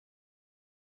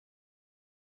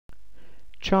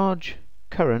Charge,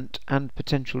 current and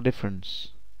potential difference.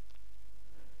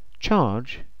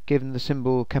 Charge, given the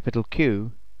symbol capital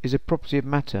Q, is a property of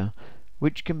matter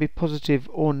which can be positive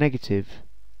or negative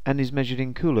and is measured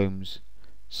in coulombs,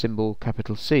 symbol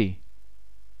capital C.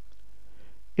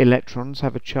 Electrons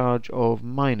have a charge of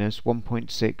minus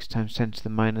 1.6 times 10 to the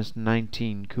minus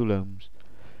 19 coulombs,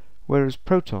 whereas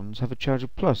protons have a charge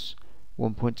of plus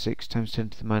 1.6 times 10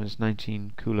 to the minus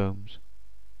 19 coulombs.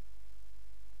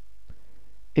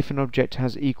 If an object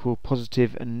has equal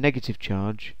positive and negative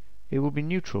charge, it will be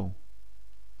neutral.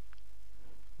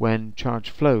 When charge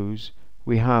flows,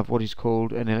 we have what is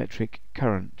called an electric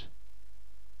current.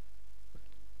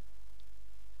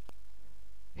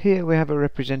 Here we have a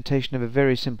representation of a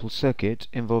very simple circuit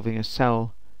involving a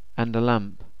cell and a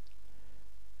lamp.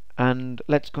 And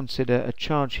let's consider a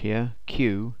charge here,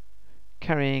 Q,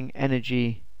 carrying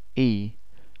energy E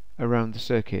around the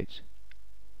circuit.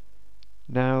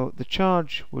 Now the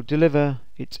charge will deliver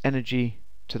its energy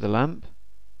to the lamp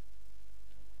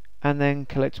and then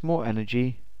collect more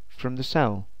energy from the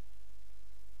cell.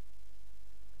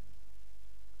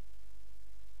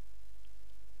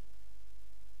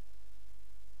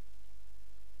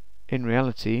 In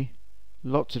reality,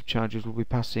 lots of charges will be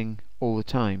passing all the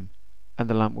time and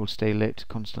the lamp will stay lit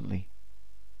constantly.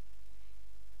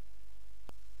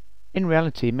 In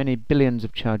reality, many billions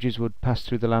of charges would pass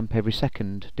through the lamp every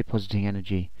second, depositing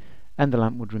energy, and the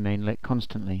lamp would remain lit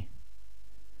constantly.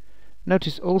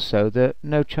 Notice also that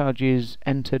no charges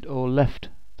entered or left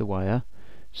the wire,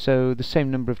 so the same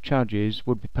number of charges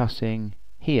would be passing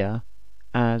here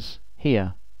as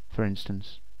here, for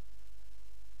instance.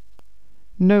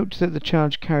 Note that the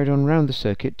charge carried on round the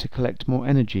circuit to collect more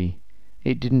energy.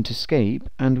 It didn't escape,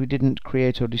 and we didn't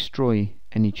create or destroy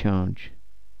any charge.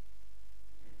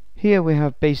 Here we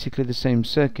have basically the same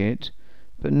circuit,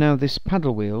 but now this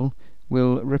paddle wheel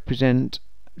will represent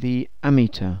the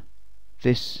ammeter,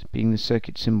 this being the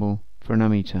circuit symbol for an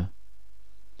ammeter.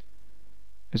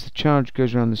 As the charge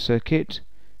goes around the circuit,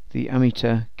 the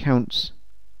ammeter counts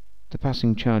the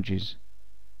passing charges.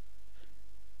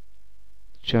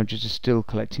 The charges are still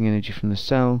collecting energy from the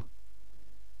cell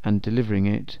and delivering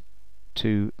it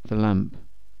to the lamp,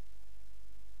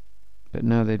 but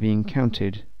now they're being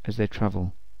counted as they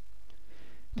travel.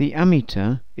 The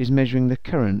ammeter is measuring the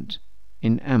current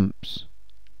in amps,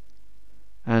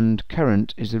 and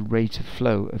current is the rate of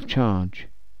flow of charge,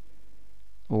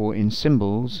 or in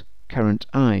symbols, current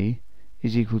I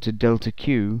is equal to delta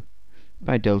Q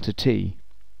by delta T,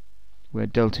 where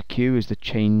delta Q is the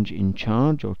change in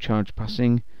charge or charge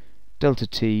passing, delta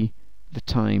T the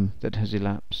time that has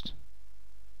elapsed.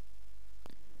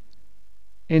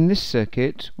 In this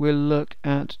circuit we'll look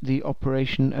at the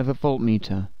operation of a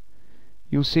voltmeter.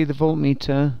 You'll see the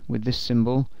voltmeter with this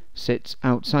symbol sits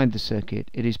outside the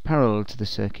circuit. It is parallel to the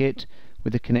circuit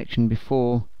with a connection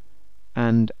before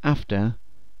and after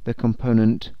the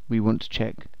component we want to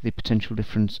check the potential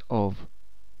difference of.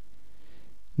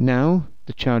 Now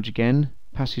the charge again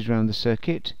passes round the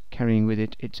circuit, carrying with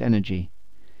it its energy.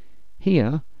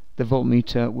 Here the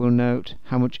voltmeter will note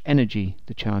how much energy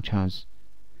the charge has.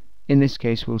 In this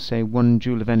case we'll say 1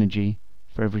 joule of energy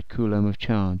for every coulomb of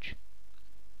charge.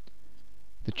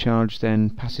 The charge then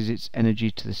passes its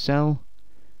energy to the cell.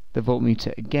 The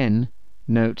voltmeter again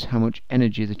notes how much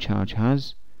energy the charge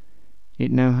has.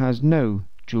 It now has no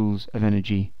joules of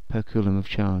energy per coulomb of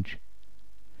charge.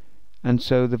 And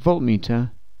so the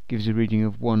voltmeter gives a reading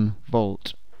of 1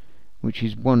 volt, which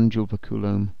is 1 joule per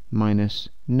coulomb minus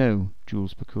no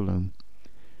joules per coulomb.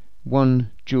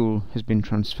 1 joule has been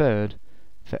transferred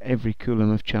for every coulomb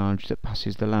of charge that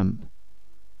passes the lamp.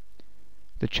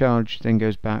 The charge then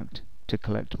goes back to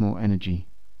collect more energy.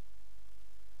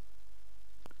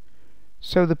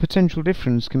 So the potential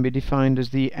difference can be defined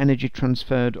as the energy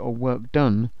transferred or work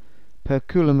done per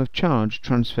coulomb of charge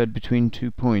transferred between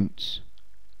 2 points.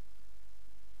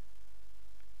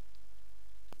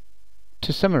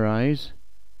 To summarize,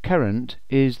 current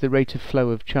is the rate of flow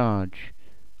of charge,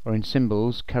 or in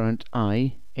symbols, current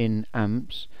I in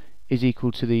amps is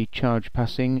equal to the charge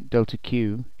passing delta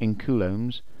Q in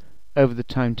coulombs over the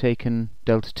time taken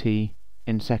delta T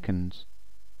in seconds.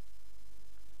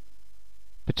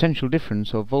 Potential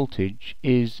difference or voltage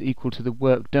is equal to the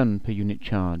work done per unit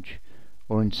charge,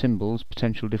 or in symbols,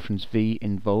 potential difference V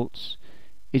in volts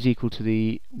is equal to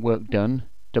the work done,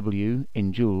 W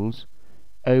in joules,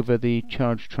 over the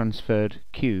charge transferred,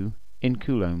 Q, in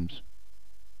coulombs.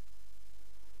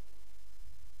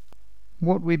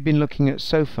 What we've been looking at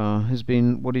so far has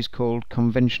been what is called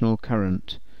conventional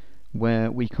current,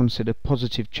 where we consider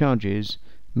positive charges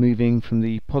moving from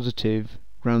the positive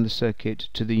round the circuit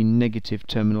to the negative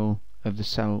terminal of the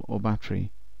cell or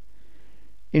battery.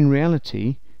 In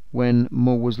reality, when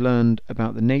more was learned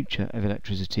about the nature of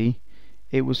electricity,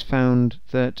 it was found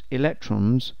that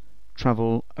electrons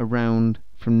travel around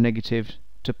from negative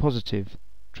to positive,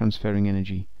 transferring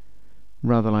energy,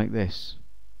 rather like this.